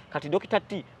tebaamuvuma. Kati Dr.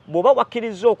 T bw'oba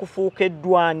wakkiriza okufuuka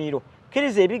eddwaniro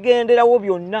kkiriza ebigenderawo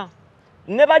byonna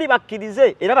ne bali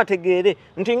bakkirize era bategeere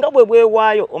nti nga bwe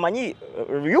bwewaayo omanyi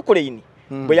Ukraine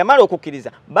bwe yamala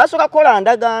okukkiriza basooka kola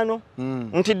ndagaano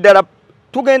nti ddala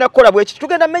tugenda kukola bweki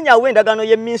tugenda mmenyawo endagaano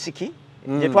y'e Minsk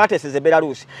gye twateeseze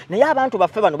Belarus naye abantu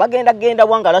baffe bano bagenda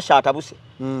wanga Russia atabuse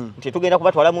nti tugenda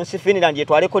kubatwala mu nsi Finland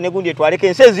etwaleko ne gundi etwaleko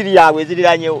ensi eziri yaabwe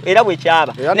eziriranyewo era bwe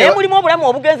kyaba naye mulimu obulamu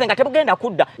obugenze nga tebugenda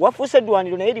kudda wafuuse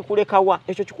eddwaniro naye likulekawa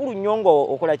ekyo kikulu nnyo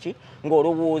ng'okola ki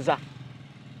ng'olowooza.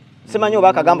 Simanyi oba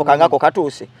akagambo kangako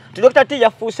katuuse nti Dr. T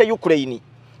yafuuse Ukraine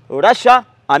Russia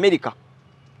America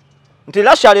nti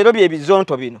Russia leero bye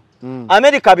Bizonto bino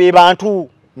America be bantu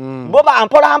boba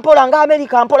mpola nga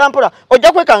America mpola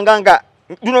ojja kwekanganga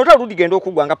luno lutalo ludigenda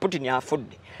okugwa nga Putin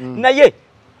afudde naye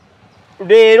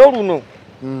leero luno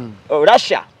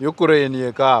Russia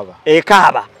Ukraine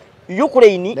ekaaba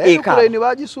Ukraine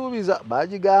bagisuubiza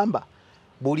bagigamba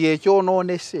buli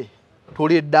ekyonoonese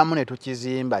tuliddamu ne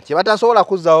tukizimba kye batasobola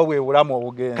kuzzaawo bwe bulamu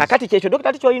obugenzi. Kakati kyekyo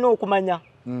Dr. T kyolina okumanya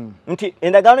nti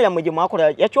endagaano yammwe gye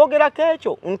mwakola yakyogerako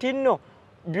ekyo nti nno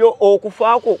byo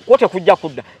okufaako kwo tekujja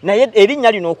kudda naye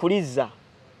erinnya lino okulizza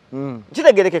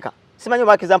kitegerekeka. Simanyi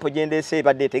oba example gyendeese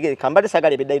ebadde etegereka mbadde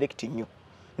sagala ebe direct nnyo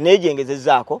naye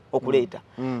gyengezezzaako okuleeta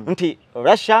nti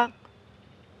Russia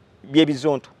bye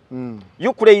Bizonto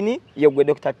Ukraine yegwe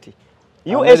Dr. T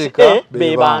USA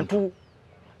be bantu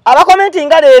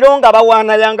abakomentinga leero nga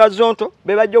bawaana yanga Zonto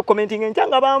be bajja okukomentinga enkya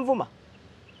nga banvuma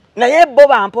naye bo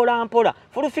bampola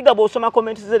fulufiga bw'osoma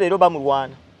komenti ze leero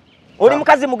bamulwana. Oli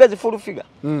mukazi mugezi fulufiga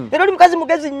era oli mukazi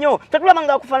mugezi nnyo tetulaba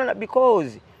nga akufaanana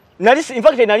because nali in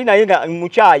fact nali naye nga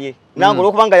mukyaye nange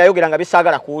olwokubanga yayogera nga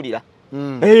bisaagala kuwulira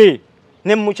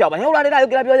ne mukyaba naye olwaleero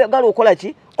ayogera byagala okola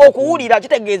ki okuwulira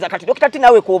kitegeeza kati Dr. T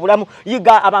nawe ku obulamu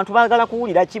yiga abantu baagala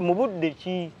kuwulira ki mu budde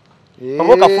ki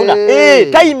oba okafuna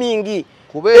timing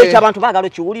ekyo abantu baagala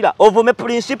okiwulira ovume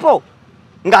principle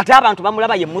ng'ate abantu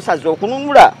bamulaba ye musaze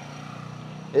okununula.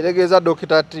 Eregeza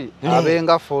Dr. T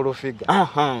abenga full figure.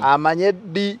 Amanye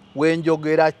ddi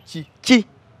wenjogera ki?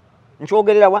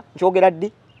 Nchogerera wa? Nchogera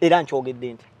ddi era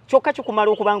nchogedde nti. Kyokka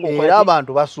kikumala okubanga okola. Era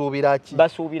abantu basuubira ki?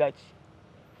 Basuubira ki?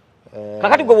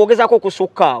 Kakati gwe bogezaako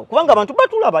okusukka kubanga abantu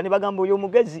batulaba ne bagamba oyo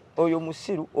mugezi, oyo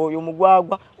musiru, oyo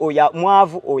mugwagwa, oyo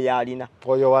mwavu, oyo alina.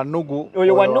 Oyo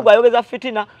wanugu ayogeza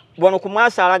fitina. Bwano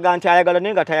kumwasa alaga nti ayagala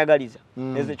nenga tayagaliza.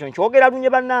 Nze kyo nkyogera lunye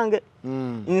bannange.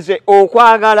 Nze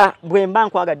okwagala bwe mba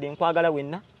nkwagadde nkwagala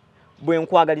wenna. Bwe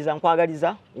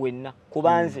nkwagaliza wenna.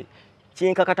 Kubanze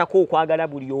kyenkakatako okwagala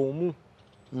buli omu.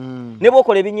 Ne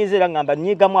bwokola ebinyizera ngamba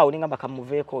nyigamu awo ngamba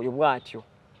kamuveeko oyo bwatyo.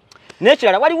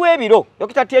 Nekirala waliwo ebiro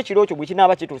Dr. T ekiro kyo bwe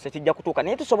kinaaba kituuse kijja kutuuka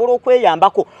naye tusobola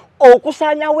okweyambako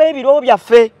okusaanyawo ebiro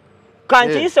byaffe.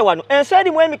 Kankiise wano ensi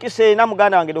erimu emikisa ena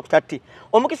muganda wange Dr. T.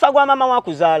 Omukisa gwa mama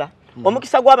wakuzaala,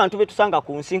 omukisa gw'abantu betusanga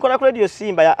ku nsi. Nkola ku radio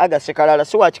Simba ya Agase Kalala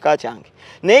si wa kika kyange.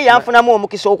 Naye yanfunamu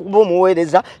omukisa okuba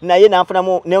omuweereza naye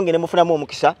nanfunamu neyongere mufunamu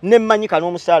omukisa nemmanyika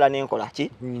n'omusaala n'enkola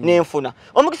ki nenfuna.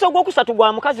 Omukisa ogwokusatu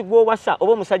gwa mukazi gw'owasa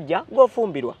oba omusajja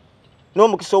gw'ofumbirwa.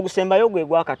 N'omukisa ogusembayo gwe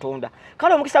gwa Katonda.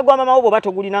 Kale omukisa gwa mama wo bwe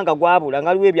batogulina nga gwabula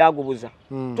ngaliwo ebyagubuza.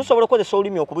 Tusobola okukozesa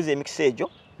olulimi okubuza emikisa egyo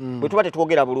bwe tuba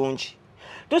tetwogera bulungi.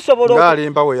 Tusobola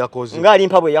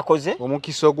ng'alimpa bwe yakoze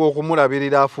omukisa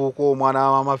gw'okumulabirira afuuka omwana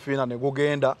wa mama Fina ne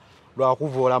gugenda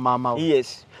lwakuvoola maama we.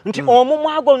 Yes. Nti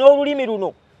omumwa gwo n'olulimi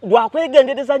luno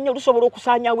lwakwegendereza nnyo lusobola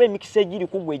okusaanyawo emikisa egiri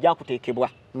ku gwe egyakuteekebwa.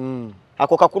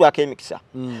 Ako kakulu ak'emikisa.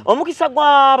 Omukisa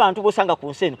gw'abantu bosanga ku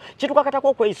nsi eno kitukakatako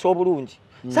okweyisa obulungi.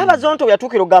 Saba Zonto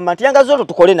yatuukira ogamba nti yanga Zonto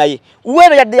tukole naye.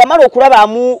 Uwero yadde yamala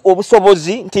okulabamu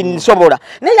obusobozi nti nsobola.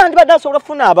 Naye yandibadde asobola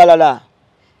kufuna abalala.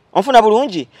 Onfuna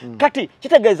bulungi. Kati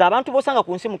kitegeeza abantu bosanga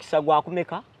ku nsi mukisa gwa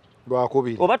kumeka.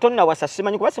 Lwakubiri. Oba tonna wasa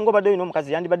simanyi kuba singa obadde olina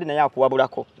omukazi yandibadde naye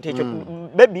akuwabulako. Nti ekyo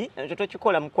baby ekyo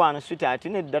tokikola mukwano sweetheart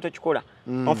nedda tokikola.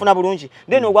 Onfuna bulungi.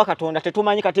 Then ogwa Katonda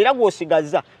tetumanyi kati era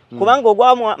gw'osigaza. Kubanga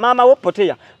ogwa maama wo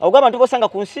poteya. Ogwa abantu bosanga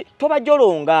ku nsi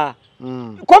tobajolonga.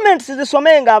 Comments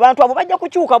zisomenga abantu abo bajja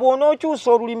kukyuka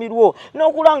bw'onookyusa olulimi lwo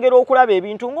n'okulangera okulaba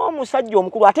ebintu ng'omusajja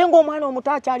omukulu ate ng'omwana omuto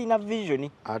akyalina vision.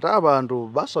 Ate abantu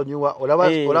basonyiwa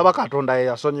olaba Katonda ye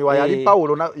yasonyiwa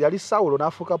yali Sawulo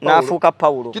n'afuuka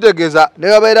Pawulo. Kitegeeza ne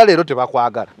babeera leero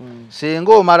tebakwagala.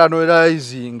 Singa omala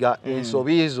n'orealizinga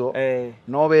ensobi zo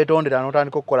n'obeetondera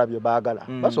n'otandika okukola bye baagala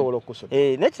basobola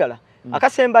okukusonyiwa. N'ekirala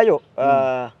akasembayo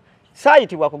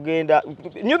saayitibwa kugenda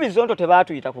New Bizonto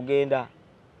tebaatuyita kugenda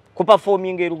ku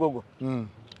performing erugogo.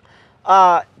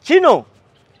 Kino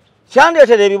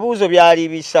kyandeetera ebibuuzo byali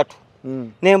bisatu.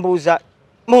 Nembuuza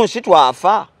munsi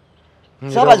twafa.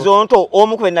 Saba Zonto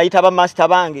omu ku be nayita ba master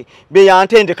bange be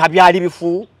yantendeka byali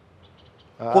bifu.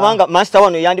 Kubanga master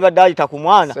wano yandibadde ayita ku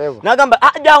mwana. Nagamba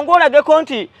jangu olageko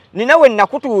nti ninawe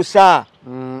nakutuusa.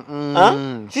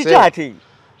 Kikyati.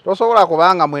 Tosobola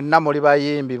kubanga mwenna muli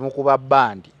bayimbi mukuba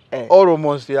bandi.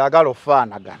 Almost yagala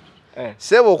ofaanagana.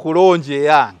 Sebo kulonje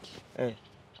yange.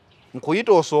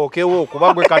 Nkuyita osookewo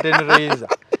kuba gwe katenereza.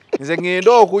 Nze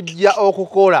ngenda okujja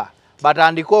okukola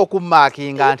batandika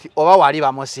okumakinga nti oba wali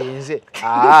bamusinze.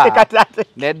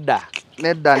 Nedda.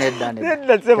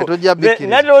 Tetujja bikiri.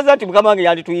 Nadowooza nti mukama wange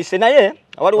yandituyise naye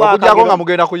waliwo akagero nga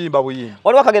mugenda kuyimba buyimba.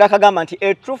 Waliwo akagero akagamba nti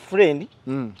a true friend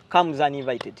comes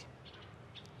uninvited.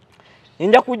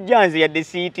 Nja kujja nze yadde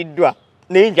siitiddwa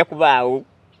naye nja kubaawo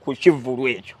ku kivvulu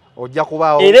ekyo. Ojja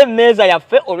kubaawo. Era emmeeza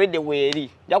yaffe already weeri.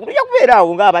 Tujja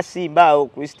kubeeraawo ng'abasimba awo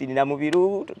Christine na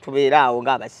Mubiru tubeeraawo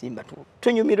ng'abasimba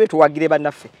tunyumirwe tuwagire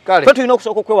bannaffe. Ffe tulina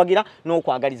okusooka okwewagira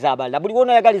n'okwagaliza abalala. Buli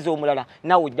w'onoyagaliza omulala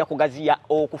naawe ojja kugaziya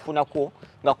okufunako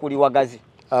nga kuli wagazi.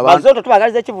 Bizonto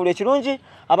tubagaliza ekivulu ekirungi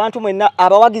abantu mwenna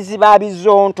abawagizi ba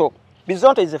Bizonto.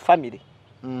 Bizonto is a family.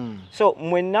 So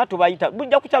mwenna tubayita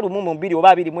bujja kutya lumu mu 2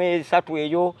 oba 23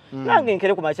 eyo nange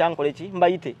nkere ku makyankole ki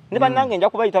mbayite ne bannange nja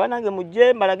kubayita bannange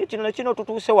mujje mbalage kino na kino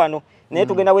tutuuse wano naye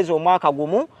tugenda wezi omwaka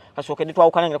gumu kasookedde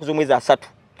twawukana ngenda kuza omwezi 3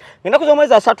 ngenda kuza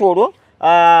omwezi 3 olwo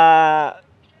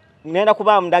ngenda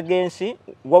kuba mudagensi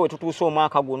gwawe tutuuse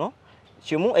omwaka guno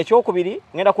kimu ekyokubiri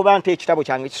ngenda kuba nte ekitabo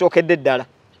kyange kisookedde ddala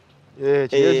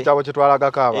ekitabo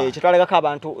kyetwalagako abantu kyetwalagako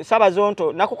abantu Saba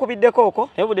Zonto nakukubiddeko oko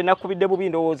naye budde nakukubidde bubi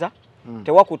ndowooza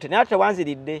tewakute naye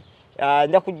tewanziridde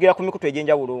nja kugira ku mikutu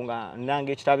egy'enjawulo nga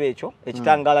nange ekitabo ekyo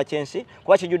ekitangaala ky'ensi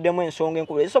kuba kijjuddemu ensonga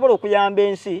enkulu ezisobola okuyamba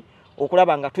ensi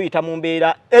okulaba nga tuyita mu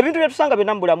mbeera ebintu bye tusanga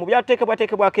byonna mu bulamu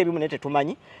byateekebwateekebwako ebimu naye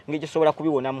tetumanyi ng'ekisobola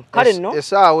kubiwonamu. Kale nno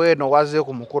essaawa eno wazze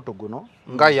ku mukutu guno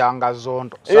nga yanga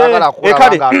Zonto saagala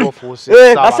kulaba nga ate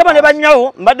ofuuse basaba ne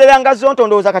bannyawo mbadde yanga Zonto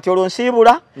ndowooza kati olwo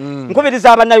nsiibula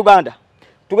nkubiriza Abannayuganda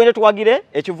tugende tuwagire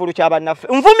ekivulu ky'abannaffe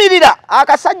nvumirira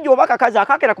akasajja oba kakazi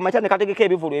akakera ku makya ne kategeka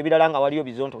ebivulu ebirala nga waliyo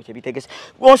bizonto kye bitegese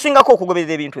onsingako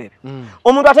okugoberera ebintu ebyo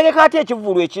omuntu ategeka atya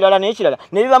ekivulu ekirala n'ekirala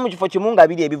ne biba mu kifo kimu nga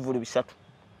biri ebivulu bisatu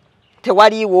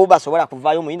tewaliwo basobola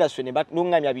kuvaayo mu industry ne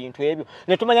balungamya bintu ebyo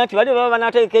ne tumanya nti bali baba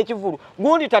banategeka ekivulu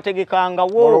gundi tategekanga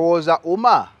wo olowooza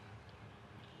uma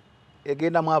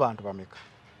egenda mu abantu bameka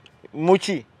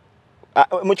muki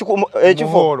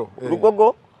ekifo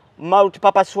lugogo multi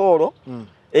purpose hall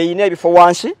eyina ebifo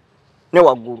wansi ne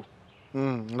waggulu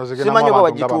simanyi oba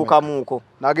wagituukamuuko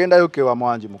nagendayo kewa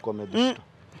mwanji mu comedy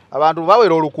abantu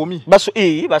bawera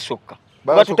 10,000 basukka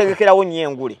batutegekerawo nnyo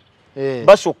engule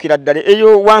basukkira ddala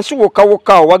eyo wansi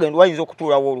wokkawokkawo wagenda wayinza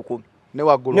okutuulawo 10,000 ne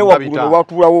waggulu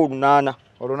watuulawo 8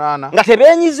 nga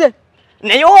tebeenyize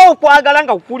naye okwagala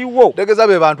nga kuliwo tegeza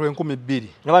be bantu 2,000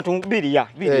 abantu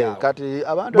 2 kati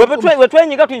abantu bwe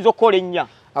twenyiga tuyinza okukola ennya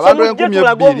abantu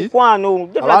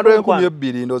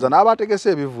 2,000 ndoza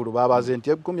n'abategese ebivulu babaze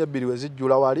nti 2,000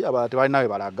 wezijjula wali abantu balinawe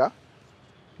balaga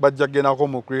bajja genako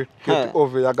mu cricket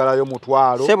over yagalayo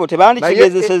mutwalo sebo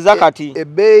tebandikigezeseza kati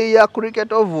ebbeeyi ya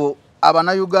cricket over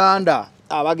abannayuganda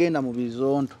abagenda mu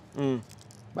bizonto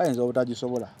bayinza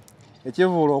obutagisobola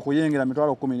ekivulu okuyingira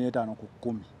mitwalo 15 ku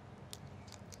 10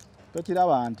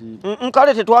 tokiraba nti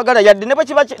nkale tetwagala yadde ne bwe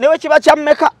kiba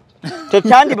kyammeka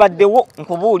tekyandibaddewo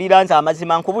nkubuulira nti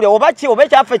amazima nkubuulira oba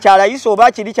ekyaffe kya layisi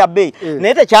oba kiri kya bbeeyi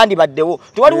naye tekyandibaddewo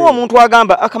tewaliwo omuntu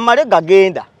agamba akamale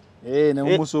gagenda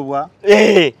nemumusubwa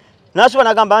nasoba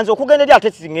nagamba nze okugenda eri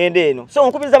ate ngende eno so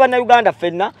nkubiriza bannayuganda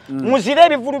ffenna muzire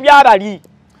ebivulu by'abali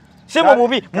si mu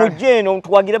bubi mujje eno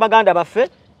tuwagire baganda baffe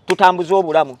tutambuze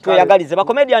obulamu tweyagalize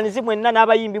bakomedians mwenna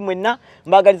n'abayimbi mwenna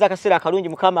mbagaliza akaseera akalungi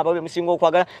mukama ababe musinga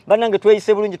okwagala bannange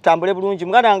tweyise bulungi tutambule bulungi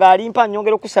muganda nga alimpa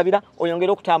nyongera okusabira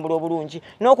oyongera okutambula obulungi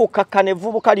n'okukakkana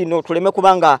evvubuka lino tuleme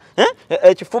kubanga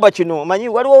ekifuba kino manyi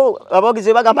waliwo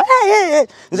abawagizi bagamba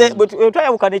nze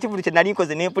twayawukana ekivulu kye nali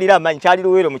nkoze nempulira amanyi kyali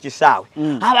luweero mu kisaawe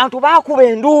abantu baakuba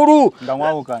enduulu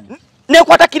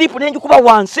nekwata kiripu nenjikuba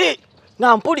wansi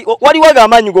nampuli waliwo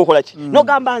amanyi gokola ki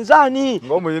nogamba nzani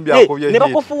ng'omuyimbi akubye ne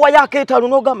bakufuwa yaketalo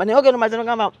nogamba ne ogeno mazino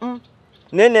gamba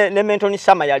ne mentoni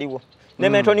sama yaliwo ne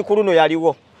mentoni kuluno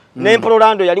yaliwo ne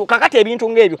Prolando yaliwo kakati ebintu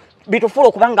ng'ebyo bitufuula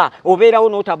okubanga obeerawo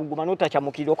n'otabuguma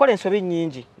n'otakyamukirira okola ensobi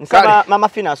nnyingi nsaba mama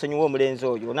finance nyuwo omulenzi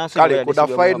oyo kale kuda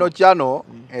final channel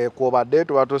kwobadde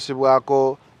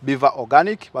tubatusibwako Biva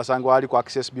Organic basangwa wali ku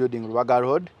Access Building Rubaga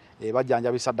Road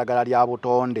bajjanjabisa ddagala lya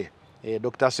butonde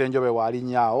Dr. Senjobe wali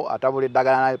nyaawo atabula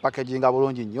eddagala na packaging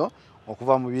bulungi nnyo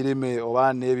okuva mu birime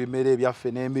oba n'ebimere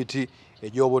ebyaffe n'emiti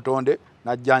egy'obutonde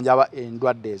najjanjaba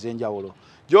endwadde ez'enjawulo.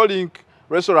 Jolink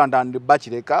Restaurant and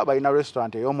Bachireka balina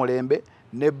restaurant ey'omulembe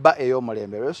ne bba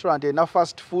ey'omulembe. Restaurant erina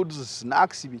fast foods,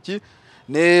 snacks biki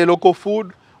ne local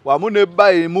food wamu ne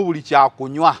bba erimu buli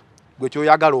kyakunywa gwe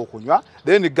kyoyagala okunywa.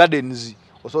 Then gardens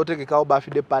osotekekawo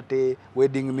birthday party,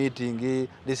 wedding meeting,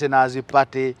 listeners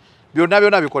party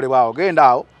byonna bikolebwawo genda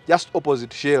awo just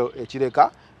opposite Shell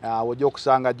ekireka wojja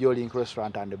okusanga Jolink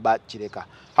Restaurant and Bar Kireka.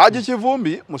 Haji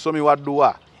Kivumbi musomi wa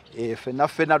dduwa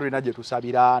ffenna tulina gye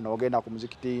tusabira n'ogenda ku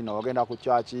muzikiti n'ogenda ku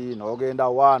churchi n'ogenda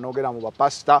n'ogenda mu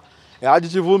bapasita Haji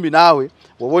Kivumbi naawe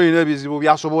woba olina ebizibu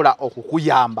byasobola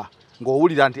okukuyamba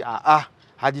ng'owulira nti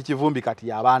Haji Kivumbi kati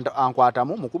y'abantu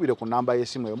ankwatamu mukubire ku namba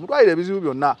y'essimu eyo mutwalire ebizibu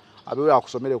byonna abeera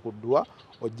akusomere ku dduwa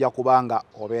ojja kubanga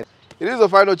obeera. It is the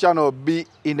final channel. Be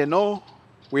in the know.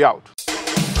 We out.